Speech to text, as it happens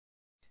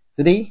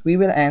Today, we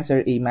will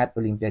answer a Math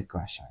Olympiad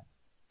question.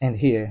 And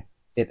here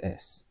it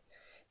is.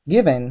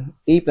 Given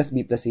a plus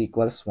b plus c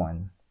equals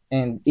 1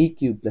 and a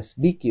cubed plus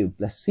b cubed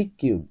plus c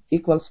cubed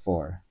equals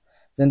 4,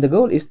 then the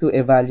goal is to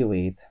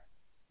evaluate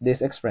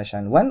this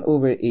expression 1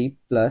 over a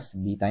plus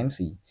b times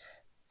c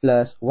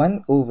plus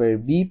 1 over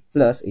b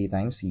plus a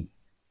times c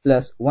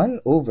plus 1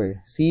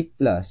 over c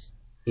plus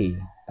a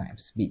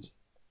times b.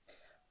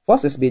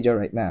 Pause this video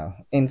right now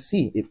and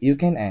see if you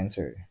can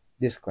answer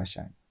this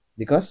question,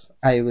 because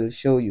I will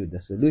show you the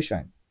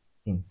solution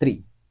in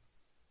 3,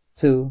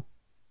 2,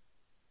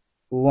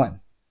 1.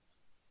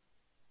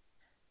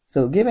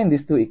 So given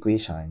these two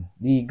equations,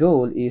 the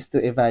goal is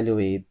to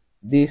evaluate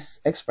this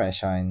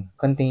expression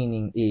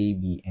containing a,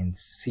 b, and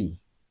c.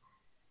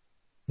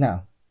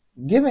 Now,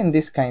 given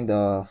this kind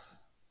of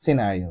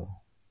scenario,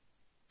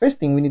 first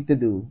thing we need to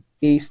do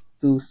is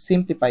to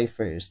simplify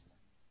first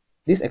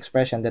this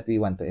expression that we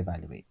want to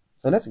evaluate.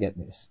 So let's get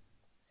this.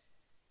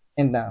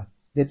 And now,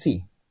 let's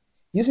see.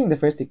 Using the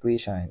first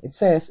equation, it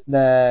says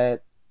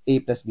that a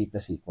plus b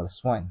plus c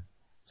equals 1.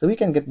 So we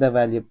can get the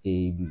value of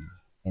a, b,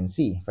 and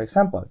c. For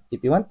example,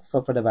 if you want to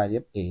solve for the value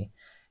of a,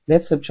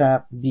 let's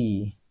subtract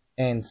b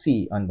and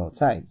c on both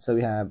sides. So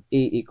we have a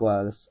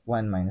equals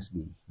 1 minus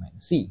b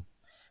minus c.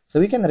 So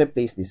we can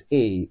replace this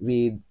a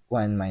with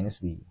 1 minus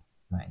b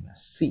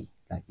minus c,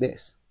 like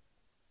this.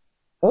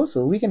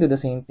 Also, we can do the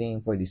same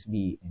thing for this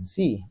b and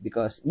c,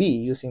 because b,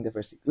 using the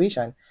first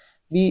equation,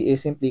 b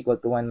is simply equal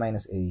to 1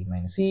 minus a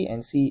minus c,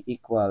 and c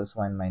equals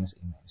 1 minus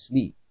a minus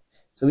b.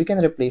 So we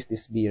can replace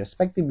this b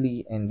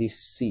respectively and this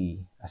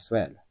c as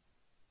well.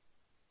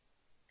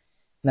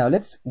 Now,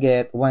 let's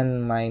get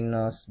 1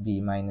 minus b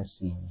minus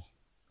c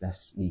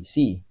plus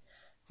bc,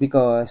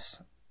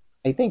 because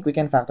I think we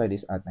can factor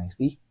this out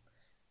nicely,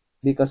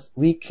 because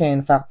we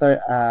can factor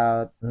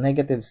out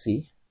negative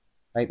c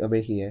right over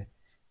here.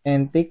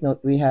 And take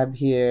note, we have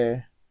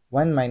here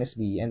 1 minus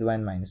b and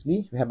 1 minus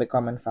b. We have a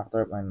common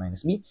factor of 1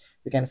 minus b.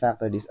 We can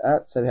factor this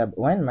out. So we have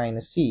 1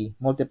 minus c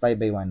multiplied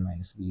by 1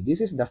 minus b. This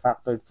is the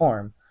factored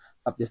form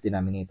of this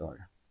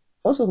denominator.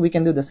 Also, we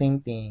can do the same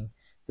thing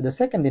to the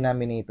second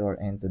denominator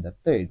and to the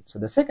third. So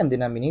the second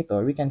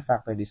denominator, we can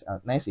factor this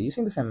out nicely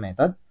using the same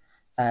method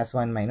as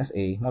 1 minus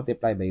a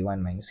multiplied by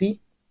 1 minus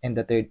c. And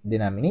the third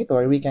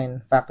denominator, we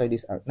can factor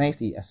this out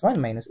nicely as 1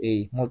 minus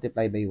a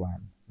multiplied by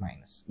 1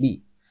 minus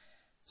b.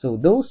 So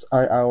those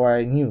are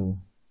our new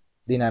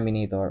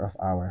denominator of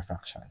our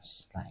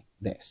fractions, like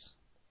this.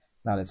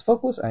 Now let's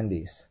focus on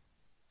this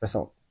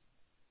result.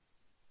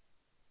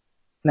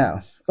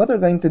 Now, what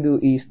we're going to do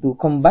is to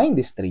combine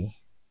these three.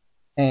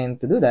 And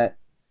to do that,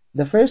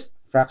 the first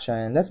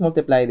fraction, let's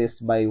multiply this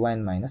by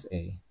 1 minus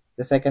a.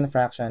 The second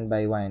fraction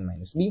by 1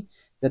 minus b.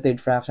 The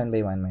third fraction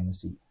by 1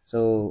 minus c.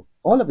 So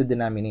all of the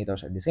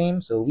denominators are the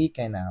same, so we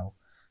can now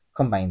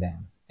combine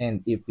them.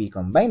 And if we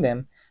combine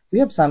them, we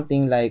have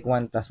something like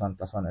 1 plus 1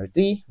 plus 1 or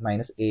 3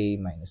 minus a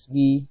minus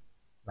b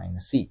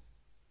minus c.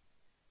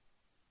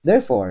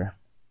 Therefore,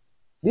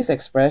 this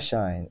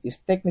expression is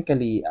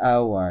technically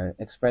our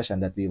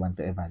expression that we want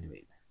to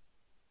evaluate.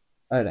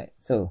 Alright,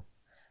 so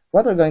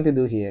what we're going to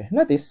do here,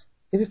 notice,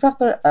 if we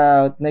factor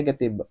out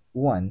negative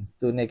 1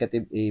 to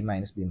negative a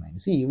minus b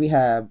minus c, we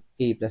have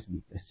a plus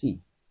b plus c.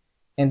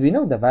 And we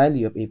know the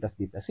value of a plus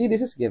b plus c.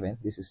 This is given.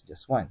 This is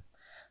just 1.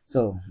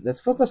 So let's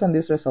focus on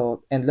this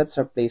result and let's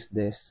replace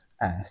this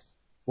as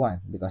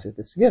 1, because it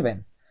is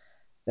given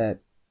that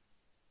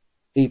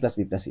a plus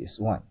b plus c is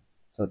 1.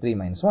 So 3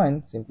 minus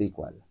 1 simply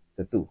equal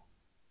to 2.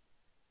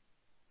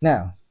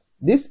 Now,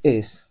 this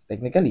is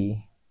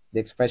technically the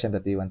expression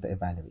that we want to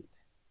evaluate.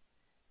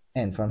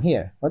 And from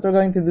here, what we're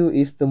going to do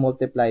is to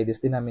multiply this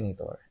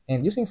denominator.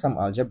 And using some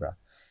algebra,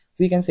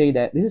 we can say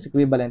that this is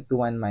equivalent to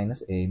 1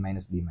 minus a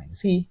minus b minus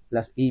c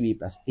plus ab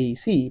plus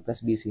ac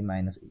plus bc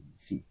minus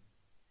abc.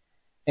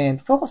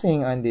 And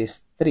focusing on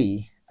this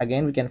 3,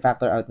 again, we can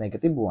factor out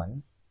negative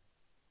 1.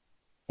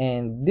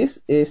 And this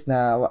is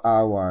now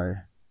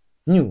our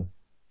new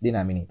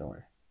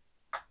denominator.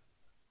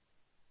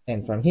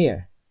 And from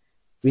here,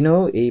 we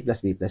know a plus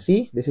b plus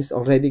c. This is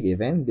already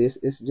given. This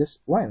is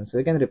just 1. So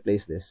we can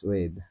replace this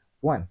with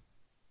 1.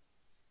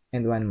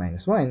 And 1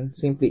 minus 1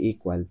 simply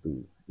equal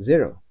to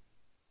 0.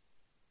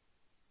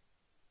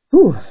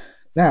 Whew.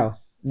 Now,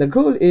 the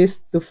goal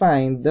is to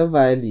find the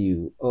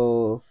value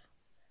of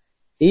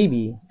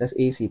AB plus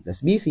AC plus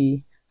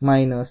BC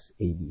minus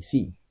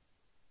ABC.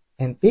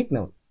 And take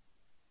note,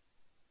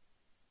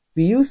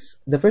 we use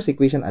the first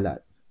equation a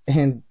lot.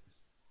 And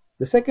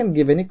the second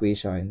given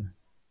equation,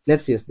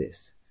 let's use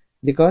this,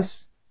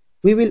 because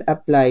we will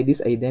apply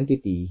this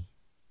identity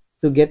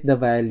to get the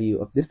value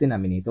of this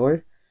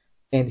denominator.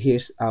 And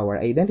here's our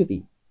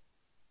identity.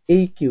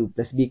 A cubed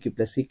plus B cubed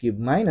plus C cubed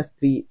minus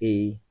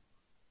 3A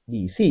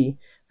BC.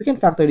 We can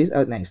factor this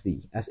out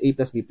nicely as a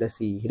plus b plus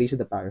c raised to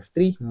the power of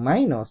 3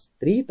 minus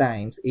 3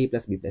 times a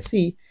plus b plus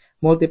c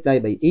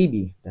multiplied by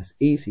ab plus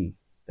ac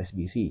plus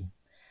bc.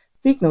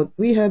 Take note,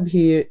 we have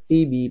here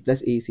ab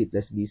plus ac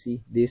plus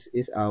bc. This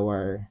is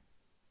our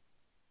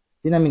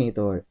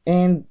denominator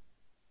and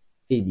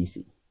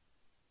abc.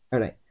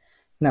 Alright,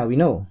 now we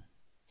know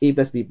A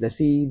plus B plus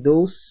C,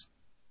 those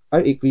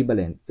are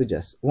equivalent to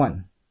just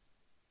 1.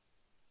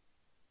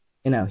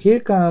 And now here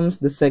comes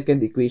the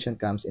second equation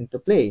comes into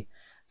play,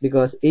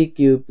 because A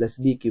cubed plus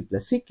B cubed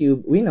plus C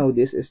cubed, we know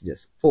this is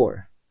just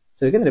 4.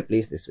 So we can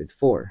replace this with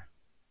 4.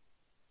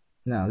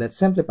 Now let's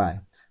simplify.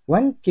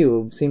 1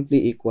 cubed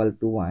simply equal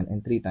to 1,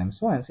 and 3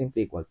 times 1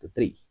 simply equal to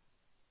 3.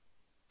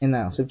 And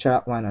now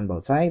subtract 1 on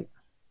both sides,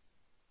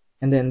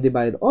 and then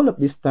divide all of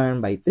this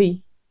term by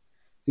 3.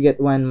 We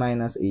get 1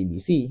 minus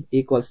ABC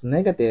equals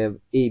negative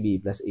AB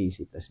plus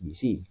AC plus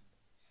BC.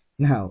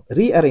 Now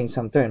rearrange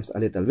some terms a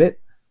little bit,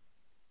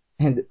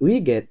 and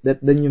we get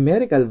that the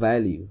numerical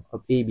value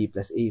of AB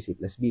plus AC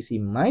plus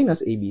BC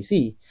minus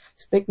ABC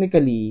is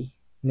technically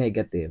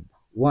negative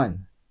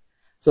 1.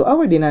 So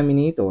our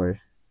denominator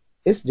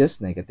is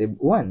just negative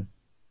 1.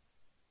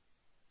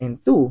 And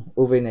 2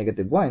 over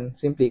negative 1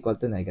 simply equal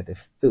to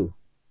negative 2.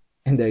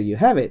 And there you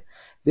have it.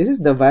 This is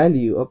the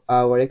value of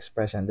our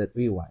expression that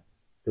we want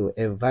to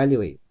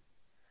evaluate.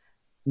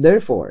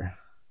 Therefore,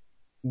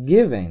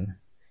 given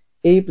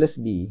A plus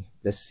B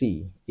plus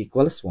C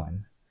equals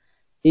 1,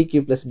 A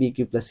cubed plus B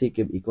cubed plus C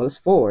cubed equals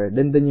 4,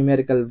 then the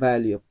numerical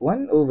value of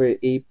 1 over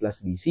A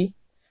plus BC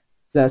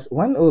plus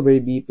 1 over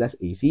B plus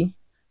AC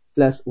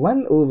plus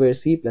 1 over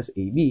C plus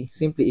AB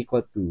simply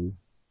equal to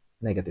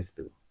negative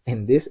 2.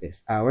 And this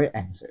is our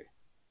answer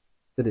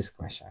to this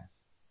question.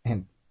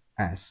 And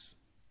as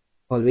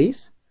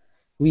always,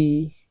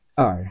 we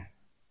are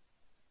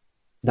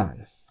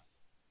done.